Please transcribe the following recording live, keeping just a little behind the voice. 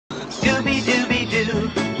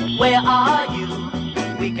Scooby-Dooby-Doo, where are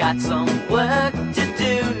you? We got some work to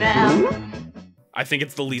do now. I think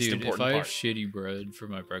it's the least Dude, important if I part. have shitty bread for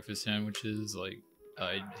my breakfast sandwiches, like,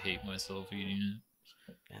 I'd hate myself eating it.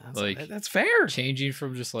 Yeah, Like, that's fair. Changing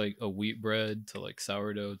from just like a wheat bread to like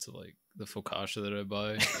sourdough to like the focaccia that I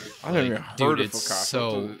buy. I haven't even heard of it's focaccia.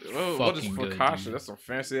 so what is fucking good, focaccia? dude. That's some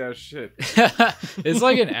fancy ass shit. It's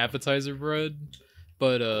like an appetizer bread,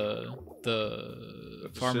 but the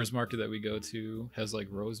farmer's market that we go to has like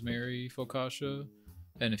rosemary focaccia,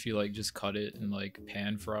 and if you like just cut it and like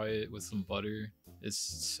pan fry it with some butter, it's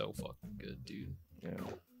so fucking good, dude. Yeah.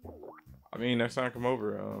 I mean, next time I come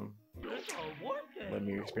over, let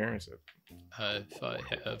me experience it. If I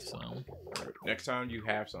have some, Right. Next time you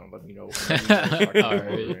have some, let me know.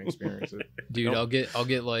 Alright. And experience it. dude, Nope. I'll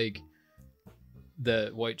get like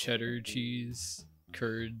the white cheddar cheese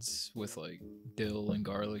curds with like dill and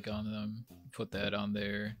garlic on them. Put that on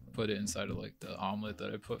there. Put it inside of like the omelet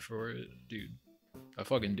that I put for it, dude. I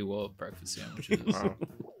fucking do up breakfast sandwiches. Wow.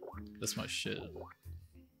 That's my shit.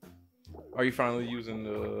 Are you finally using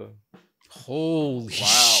the? Holy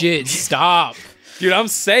shit! Stop. Dude, I'm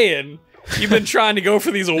saying you've been trying to go for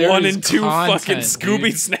these There 1 is and 2 fucking content,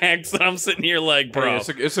 Scooby dude. snacks, and I'm sitting here like, bro.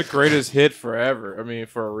 Hey, it's the greatest hit forever. I mean,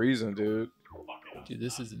 for a reason, dude. Dude,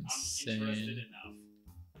 this is insane.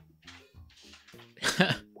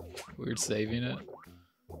 We're saving it.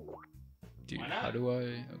 Dude, how do I?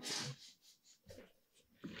 Okay.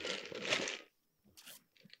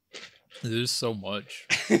 There's so much.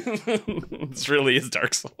 This really is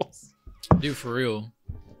Dark Souls. Dude, for real.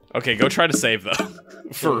 Okay, go try to save though.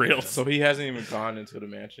 For real. So he hasn't even gone into the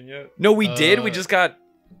mansion yet. No, we did. We Uh, just got.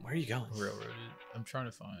 Where are you going? Railroaded. I'm trying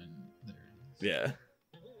to find. There it is. Yeah.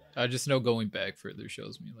 I just know going back further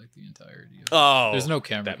shows me like the entirety of it. Oh. There's no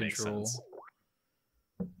camera that makes control. sense.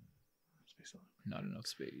 Not enough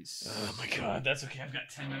space. Oh my god, that's okay. I've got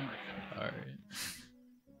 10 memory. Alright.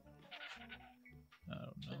 I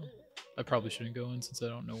don't know. I probably shouldn't go in since I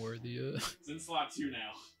don't know where the It's in slot 2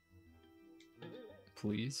 now.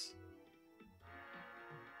 Please.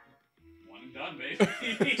 One and done,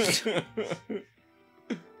 baby.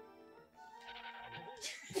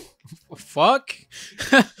 Fuck.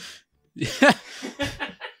 Yeah.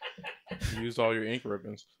 You used all your ink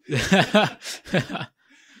ribbons.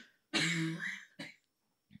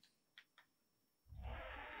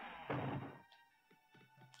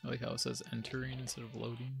 I like how it says entering instead of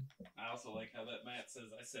loading. I also like how that Matt says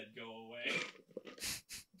I said go away.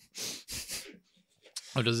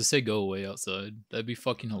 Oh, does it say go away outside? That'd be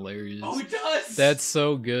fucking hilarious. Oh, it does! That's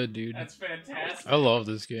so good, dude. That's fantastic. I love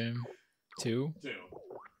this game. 2? 2.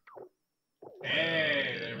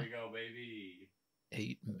 Hey, there we go, baby.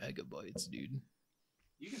 8 megabytes, dude.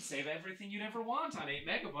 You can save everything you'd ever want on 8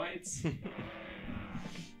 megabytes.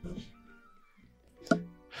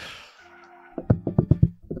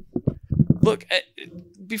 Look,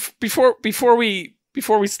 before we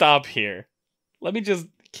stop here, let me just.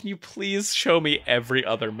 Can you please show me every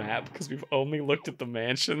other map? Because we've only looked at the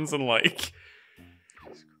mansions and like.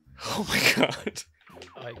 Oh my god.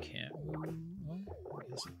 I can't move. Oh, I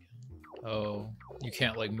guess I can. Oh, you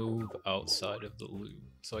can't like move outside of the loop,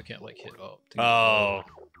 so I can't like hit up. to get Oh, up.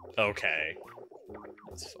 okay.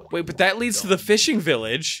 That's fucking Wait, but that leads to the dumb. fishing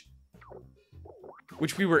village,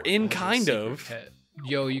 which we were in, There's a kind secret of.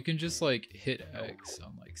 Yo, you can just like hit X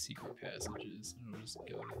on like secret passages and it'll just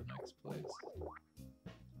go to the next place.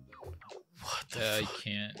 What the I fuck?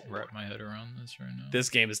 can't wrap my head around this right now. This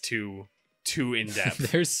game is too in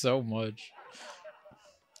depth. There's so much.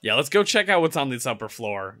 Yeah, let's go check out what's on this upper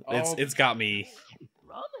floor. Oh. It's got me.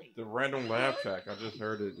 The random laugh track. I just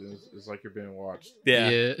heard it. It's like you're being watched. Yeah.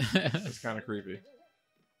 It's kind of creepy.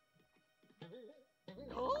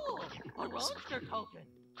 Oh, a monster token.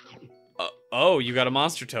 Oh, you got a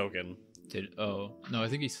monster token. Oh no, I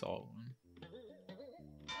think he saw one.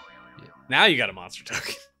 Now you got a monster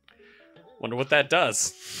token. Wonder what that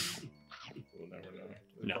does. We'll never know.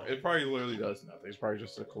 No. It probably literally does nothing. It's probably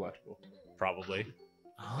just a collectible. Probably.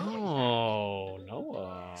 Oh,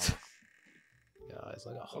 Noah. Yeah, it's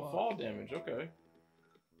like a So hawk. fall damage. Okay.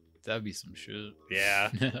 That'd be some shit. Yeah.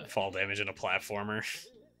 Fall damage in a platformer.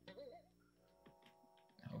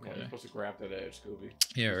 Okay. You're supposed to grab that edge, Scooby.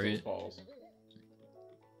 Yeah, Use those right. balls.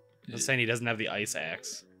 I'm saying he doesn't have the ice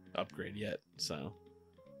axe upgrade yet, so.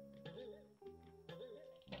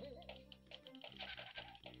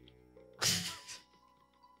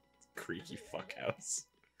 Creaky fuck house.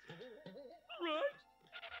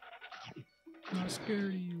 Not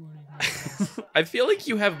scared of you anymore. I feel like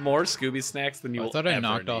you have more Scooby snacks than you I will thought I ever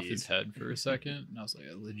knocked off need. his head for a second, and I was like,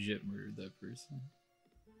 I legit murdered that person.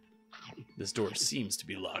 This door seems to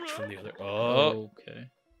be locked from the other. Oh. Okay.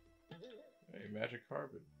 A magic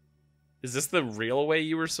carpet. Is this the real way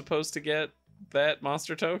you were supposed to get that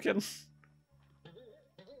monster token?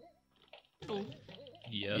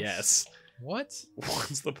 Yes. Yes. What?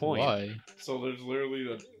 What's the point? Why? So there's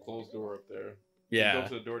literally a closed door up there. Yeah. You go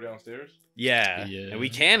to the door downstairs? Yeah. Yeah. And we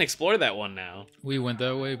can explore that one now. We went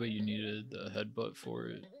that way, but you needed the headbutt for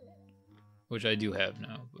it, which I do have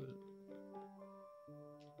now. But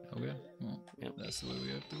okay, well, Yep. that's the way we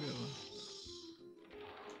have to go.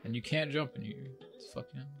 And you can't jump in here. It's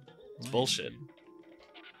fucking. It's bullshit.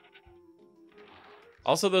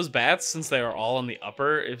 Also, those bats, since they are all on the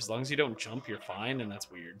upper, as long as you don't jump, you're fine, and that's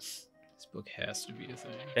weird. This book has to be a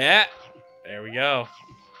thing. Yeah. There we go.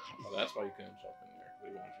 Oh, that's why you couldn't jump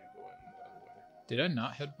in there. They wanted you to go in the other way. Did I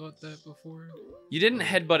not headbutt that before? You didn't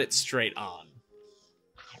headbutt it straight on.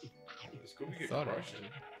 Did Scooby get Thought I crushed? did.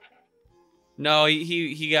 No,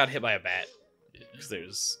 he got hit by a bat. Yeah. Because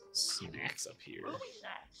there's snacks up here. Rummy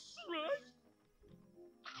snacks.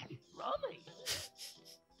 Rummy.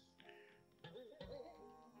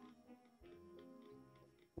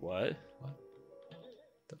 What?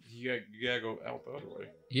 You gotta go out the other way.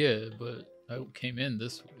 Yeah, but I came in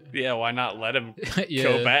this way. Yeah, why not let him Yeah.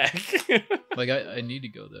 go back? Like I need to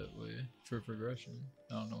go that way for progression.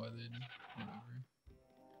 I don't know why they didn't. Whatever.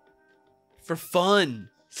 For fun.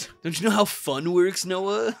 Don't you know how fun works,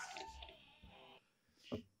 Noah?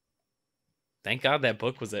 Thank God that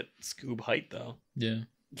book was at Scoob height, though. Yeah.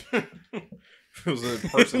 If it was a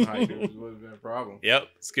person height, it would have been a problem. Yep,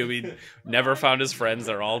 Scooby never found his friends.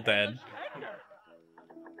 They're all dead.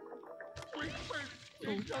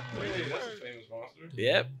 Hey, that's a famous monster.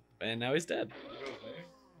 Yep, and now he's dead. You know his name?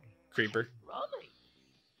 Creeper. Rummy.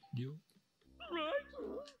 You.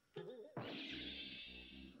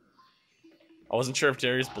 I wasn't sure if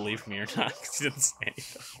Darius believed me or not because he didn't say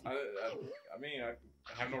anything. I mean, I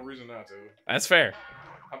have no reason not to. That's fair.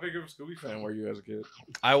 How big of a Scooby fan were you as a kid?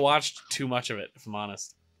 I watched too much of it, if I'm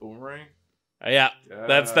honest. Boomerang? Yeah,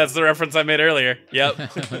 that's the reference I made earlier. Yep.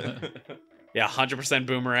 Yeah, 100%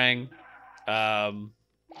 Boomerang.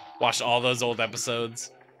 Watched all those old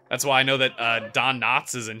episodes. That's why I know that Don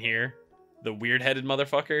Knotts is in here. The weird-headed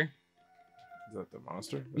motherfucker. Is that the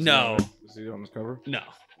monster? No. Is he on this cover? No.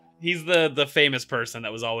 He's the famous person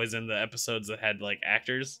that was always in the episodes that had, like,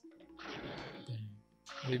 actors.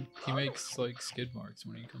 He makes like skid marks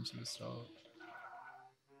when he comes to the stop.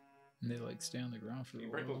 And they like stay on the ground for Can a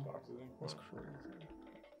you break those while. boxes in? That's crazy.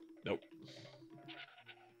 Nope.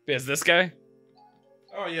 Is this guy?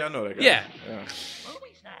 Oh, yeah, I know that guy. Yeah. Yeah.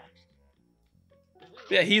 Rummy snacks.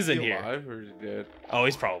 Yeah, he's in Is he here. alive or is he dead? Oh,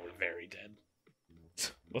 he's probably very dead.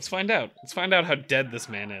 Let's find out. Let's find out how dead this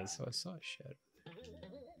man is. So I saw a shadow.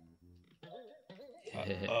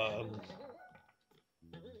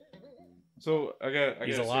 So I got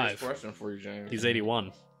He's a alive. serious question for you, James. He's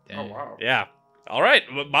 81. Oh Damn. wow. Yeah. All right.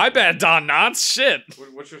 My bad, Don Knotts. Shit.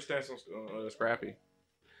 What's your stance on Scrappy?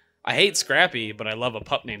 I hate Scrappy, but I love a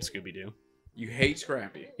pup named Scooby-Doo. You hate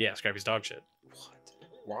Scrappy. Yeah, Scrappy's dog shit.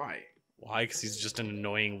 Why? Why? Because he's just an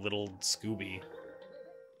annoying little Scooby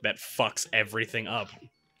that fucks everything up.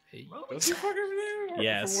 Hey, Does he fuck everything?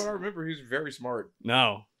 Yes. From what I remember, he's very smart.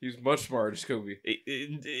 No. He's much smarter than Scooby.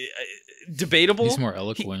 Debatable. he's more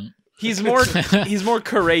eloquent. He's more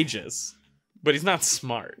courageous, but he's not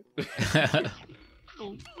smart.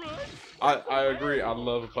 I agree. I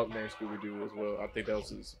love a pup named Scooby-Doo as well. I think that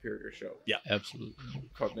was a superior show. Absolutely.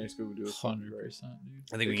 Pup named Scooby-Doo is 100%, great. dude.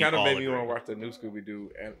 I think It we kind of all made me agree. want to watch the new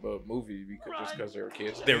Scooby-Doo movie just because they were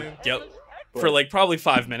kids. They were, then. yep. But- For like probably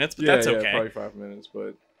 5 minutes, but yeah, that's yeah, okay. probably 5 minutes,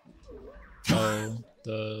 but Oh,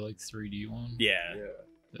 the like 3D one. Yeah. yeah.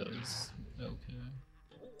 That was okay.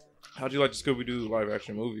 How'd you like the Scooby-Doo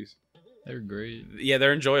live-action movies? They're great. Yeah,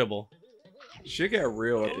 they're enjoyable. Shit got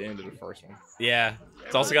real at the end of the first one. Yeah.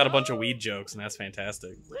 It's also got a bunch of weed jokes, and that's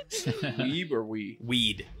fantastic. Weeb or we?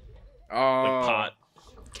 Weed. Oh, Like pot.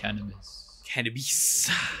 Cannabis.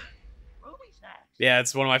 Cannabis. Rummy snacks. Yeah,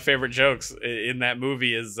 it's one of my favorite jokes in that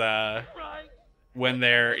movie is Right. when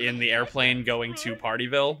they're in the airplane going to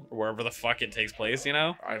Partyville, or wherever the fuck it takes place, you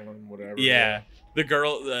know? Island, whatever. Yeah. The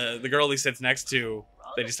girl he sits next to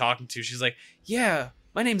that he's talking to, she's like, yeah,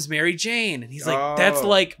 my name's Mary Jane. And he's like, that's Oh.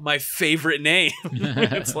 like my favorite name.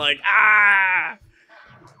 It's like, ah!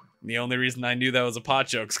 The only reason I knew that was a pot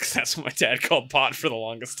joke is because that's what my dad called pot for the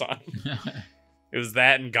longest time. It was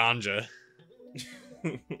that and ganja.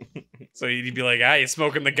 So he'd be like, ah, you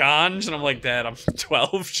smoking the ganj? And I'm like, Dad, I'm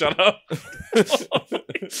 12, shut up.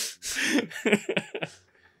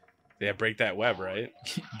 Yeah, break that web, right?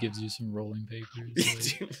 Gives you some rolling papers. Like,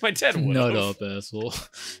 Dude, my dad would nut have. up, asshole.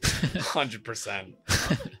 100%.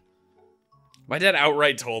 My dad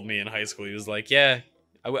outright told me in high school, he was like, yeah,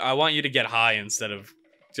 I want you to get high instead of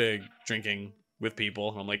drinking with people.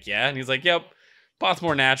 And I'm like, yeah. And he's like, yep, pot's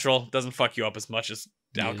more natural. Doesn't fuck you up as much as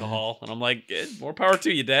alcohol. And I'm like, more power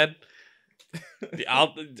to you, Dad.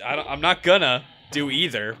 I'm not gonna do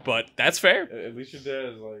either, but that's fair. At least your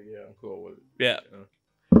dad is like, yeah, I'm cool with it.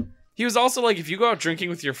 Yeah. He was also like, if you go out drinking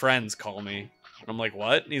with your friends, call me. I'm like,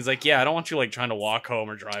 what? And he's like, yeah, I don't want you like trying to walk home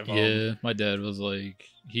or drive home. Yeah, my dad was like,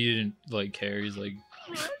 he didn't like care. He's like,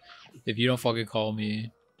 if you don't fucking call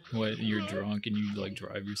me when you're drunk and you like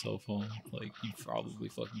drive yourself home, like you probably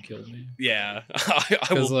fucking kill me. Yeah, I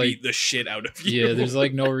will like, beat the shit out of you. Yeah, there's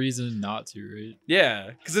like no reason not to, right? Yeah,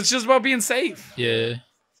 because it's just about being safe. Yeah.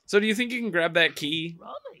 So do you think you can grab that key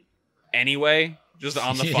anyway, just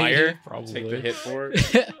on the fire? Probably. Take the hit for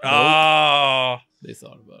it. Oh, they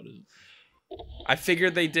thought about it. I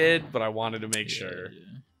figured they did, but I wanted to make Yeah, sure.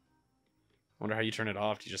 yeah. Wonder how you turn it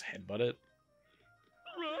off. Do you just headbutt it?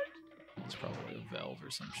 It's probably a valve or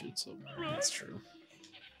some shit somewhere. That's true.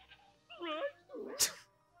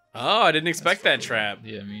 Oh, I didn't expect that trap.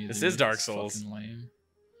 Yeah, me. This either. is Dark It's Souls. fucking lame.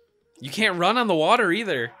 You can't run on the water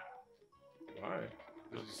either. Why?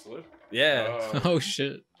 Does it slip? Yeah. Oh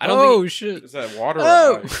shit! I don't oh think- shit! Is that water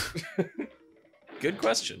Oh! or ice? Good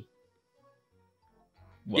question.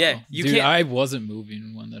 Well, Yeah, you dude, can't- I wasn't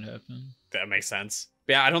moving when that happened. That makes sense.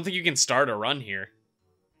 But yeah, I don't think you can start a run here.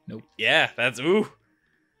 Nope. Yeah, that's ooh.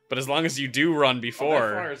 But as long as you do run Oh, that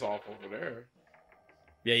before, fire's off over there.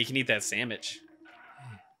 yeah, you can eat that sandwich.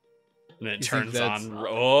 And then it You think turns that's- on.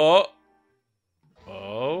 Oh.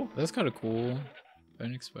 Oh. That's kind of cool. I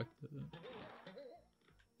didn't expect that.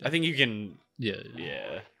 I think you can. Yeah.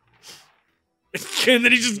 Yeah. And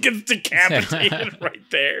then he just gets decapitated right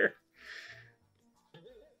there.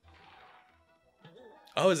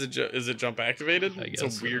 Oh, is it jump activated? I It's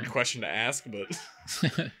guess a so. weird question to ask, but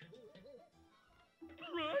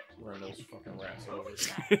Run those fucking rats over.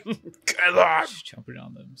 Just jumping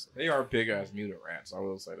on them. They are big ass mutant rats. I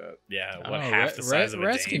will say that. yeah, I what don't know, half the size of a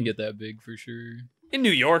rats Dane? can get that big for sure. In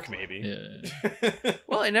New York, maybe. Yeah.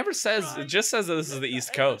 Well, it never says. It just says that this is the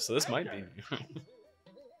East Coast, so this might be.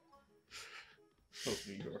 Those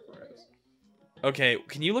New York rats. Okay,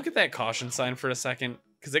 can you look at that caution sign for a second?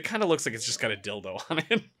 Because it kind of looks like it's just got a dildo on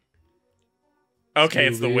it. Okay,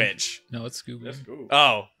 it's the Scooby. witch. No, it's Scooby. That's cool.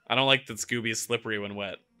 Oh, I don't like that Scooby is slippery when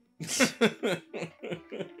wet.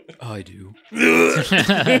 I do.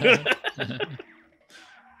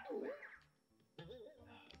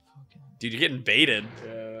 Dude, you're getting baited.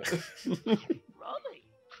 Yeah.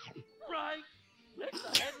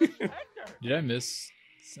 Did I miss?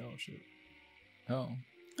 Oh shit. Oh.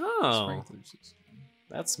 Oh, Sprinkler system.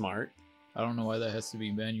 that's smart. I don't know why that has to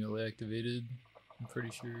be manually activated. I'm pretty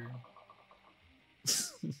sure.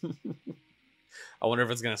 I wonder if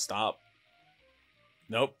it's gonna stop.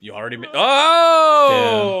 Nope, you already made.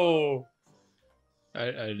 Oh! I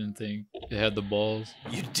didn't think it had the balls.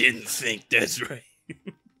 You didn't think that's right.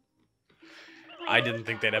 I didn't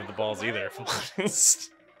think they'd have the balls either, if I'm honest.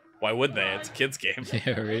 Why would they? It's a kid's game.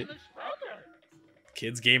 Yeah, right.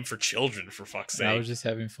 Kids game for children, for fuck's sake. I was just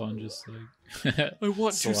having fun, just like. I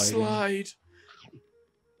want to slide.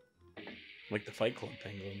 Like the Fight Club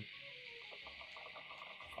penguin.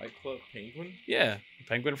 Fight Club Penguin? Yeah, the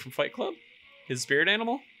penguin from Fight Club. His spirit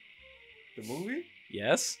animal. The movie?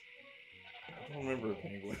 Yes. I don't remember the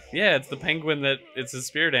penguin. Yeah, it's the penguin that it's his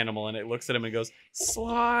spirit animal, and it looks at him and goes,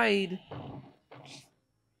 "Slide."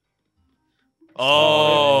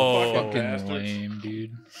 Oh, fucking Fucking bastards. lame,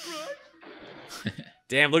 dude.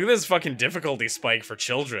 damn! Look at this fucking difficulty spike for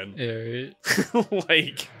children. Yeah, right.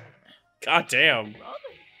 Like, goddamn.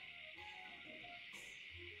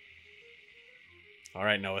 All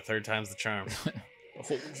right, Noah. Third time's the charm.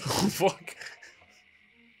 Oh, fuck.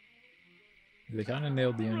 They kind of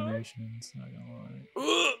nailed the animations. Not gonna lie.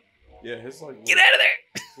 Ugh, Yeah, his like get out of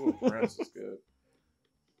there. little press is good.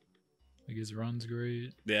 Like his run's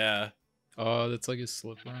great. Yeah, Oh, that's like his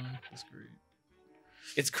slip run. That's great.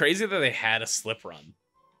 it's crazy that they had a slip run.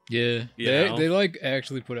 Yeah, You they know? they like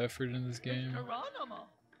actually put effort in this game.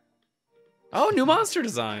 Oh, new monster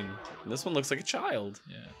design. This one looks like a child.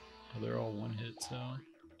 Yeah, well, they're all one hit, so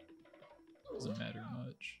doesn't matter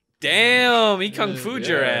much. Damn, he kung Yeah, fu'd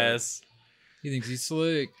your yeah. ass. He thinks he's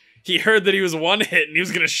slick. He heard that he was one hit and he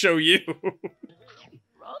was gonna show you.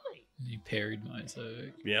 He parried my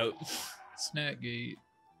attack. Yep. Snack gate.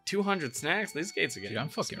 200 snacks. These gates are getting Dude, I'm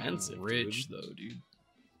fucking expensive, rich dude. though, dude.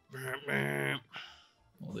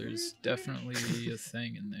 Well, there's definitely a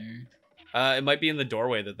thing in there. It might be in the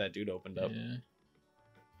doorway that dude opened up. Yeah.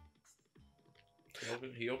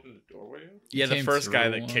 He opened the doorway up? Yeah, the came first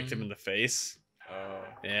guy through that kicked him one. in the face. Oh.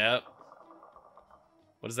 Yep.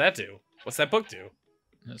 What does that do? What's that book do?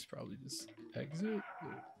 That's probably just exit.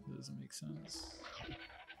 That doesn't make sense.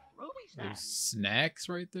 There's snacks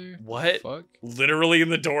right there. What? Fuck. Literally in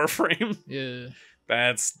the door frame? Yeah.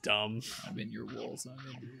 That's dumb. I'm in your walls. I'm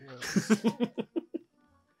in your walls.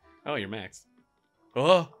 Oh, you're maxed.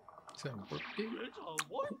 Oh. Is that a warp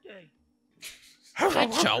gate? It's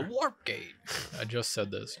It's a warp gate. I just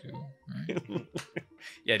said this, dude. Right?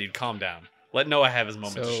 Yeah, dude, calm down. Let Noah have his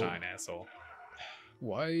moment to So- shine, asshole.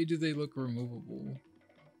 Why do they look removable?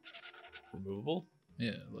 Removable?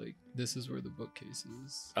 Yeah, like this is where the bookcase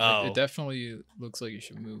is. Oh. It definitely looks like it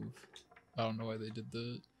should move. I don't know why they did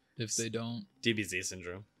that. If they don't, DBZ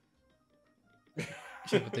syndrome. yeah,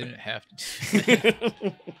 but they didn't have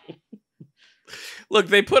to. Look,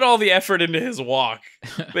 they put all the effort into his walk.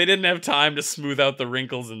 They didn't have time to smooth out the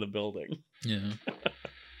wrinkles in the building. Yeah.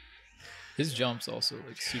 His jump's also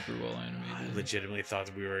like super well I animated. legitimately thought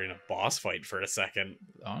we were in a boss fight for a second.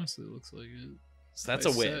 Honestly, it looks like it. So that's I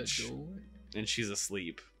a said, witch. go away. And she's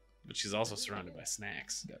asleep. But she's also surrounded by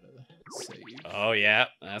snacks. Gotta save. Oh, yeah.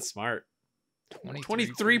 That's smart.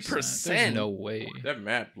 23%. There's no way. That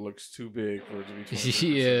map looks too big for it to be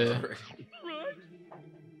 20%. Yeah.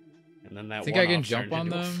 And then that Think I can one-off jump turned on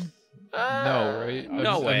into a them? No, right?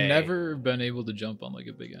 No way. I've never been able to jump on like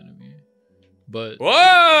a big enemy. But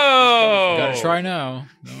Whoa! gotta try now.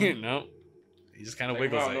 No, No. He just kind of Take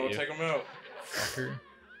him wiggles out, at Noah, you. take him out. fucker.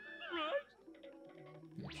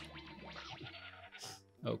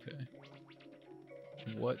 Okay.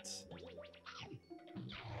 What?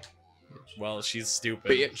 Well, she's stupid.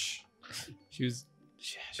 Bitch. She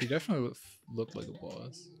definitely looked like a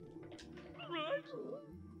boss.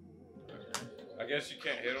 I guess you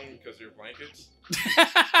can't hit them because they're blankets.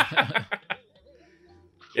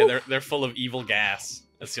 Yeah, they're full of evil gas.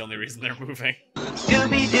 That's the only reason they're moving.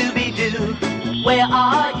 Scooby-Dooby-Doo, where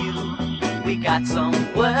are you? We got some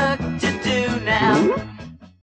work to